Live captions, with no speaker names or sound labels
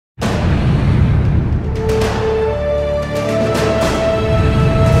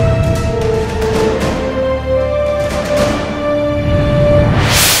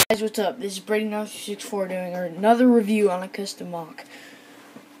what's up? This is Brady9364 doing another review on a custom MOC.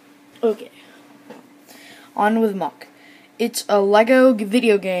 Okay, on with MOC. It's a Lego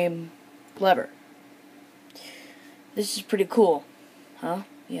video game lever. This is pretty cool, huh?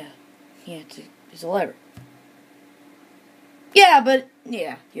 Yeah, it's a lever. Yeah,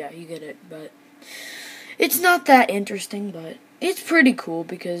 you get it, but it's not that interesting, but it's pretty cool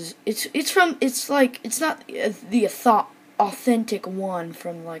because it's not the authentic one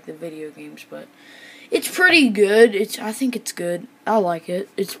from like the video games, but it's pretty good. I think it's good. I like it.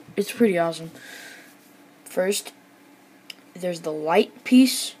 It's pretty awesome. First, there's the light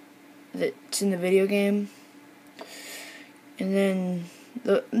piece that's in the video game, and then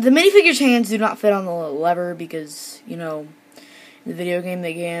the minifigure's hands do not fit on the lever because, you know, in the video game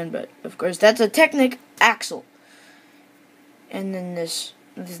they can, but of course that's a Technic axle. And then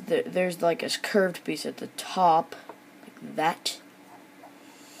there's like a curved piece at the top, like that.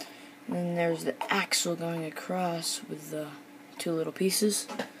 And then there's the axle going across with the two little pieces.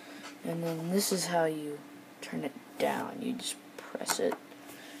 And then this is how you turn it down. You just press it,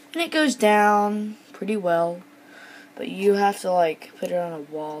 and it goes down pretty well. But you have to like put it on a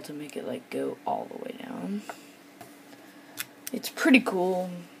wall to make it like go all the way down. It's pretty cool.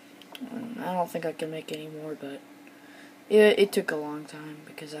 I don't think I can make any more, but it took a long time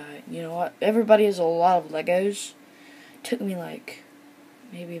because you know what? Everybody has a lot of Legos. It took me like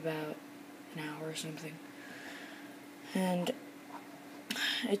maybe about an hour or something. And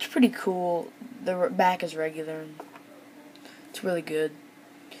it's pretty cool. The back is regular and it's really good.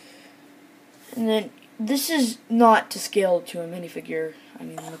 And then this is not to scale to a minifigure. I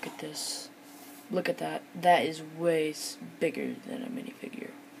mean, look at this. Look at that. That is way bigger than a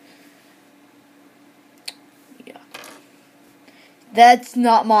minifigure. Yeah. That's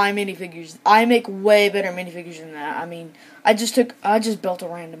not my minifigures. I make way better minifigures than that. I mean, I just built a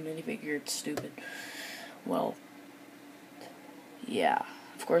random minifigure. It's stupid. Well, yeah.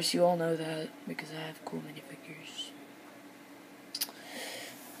 Of course, you all know that because I have cool minifigures.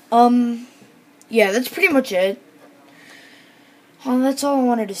 Yeah, that's pretty much it. That's all I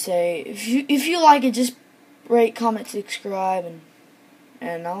wanted to say. If you like it, just rate, comment, subscribe,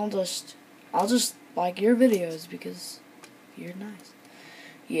 and I'll just like your videos because you're nice.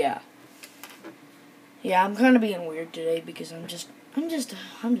 Yeah, I'm kind of being weird today because I'm just kind of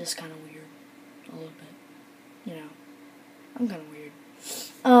weird a little bit. You know, I'm kind of weird.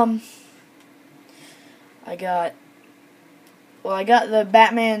 I got the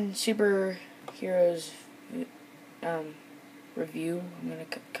Batman Superheroes review. I'm gonna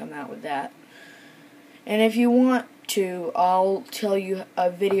come out with that, and if you want to, I'll tell you a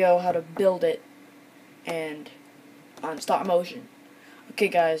video how to build it and on stop motion. Okay,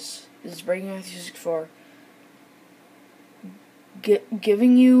 guys, this is Brady9364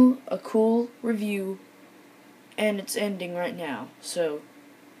 giving you a cool review, and it's ending right now. So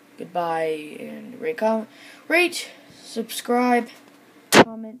goodbye, and rate, subscribe,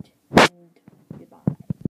 comment.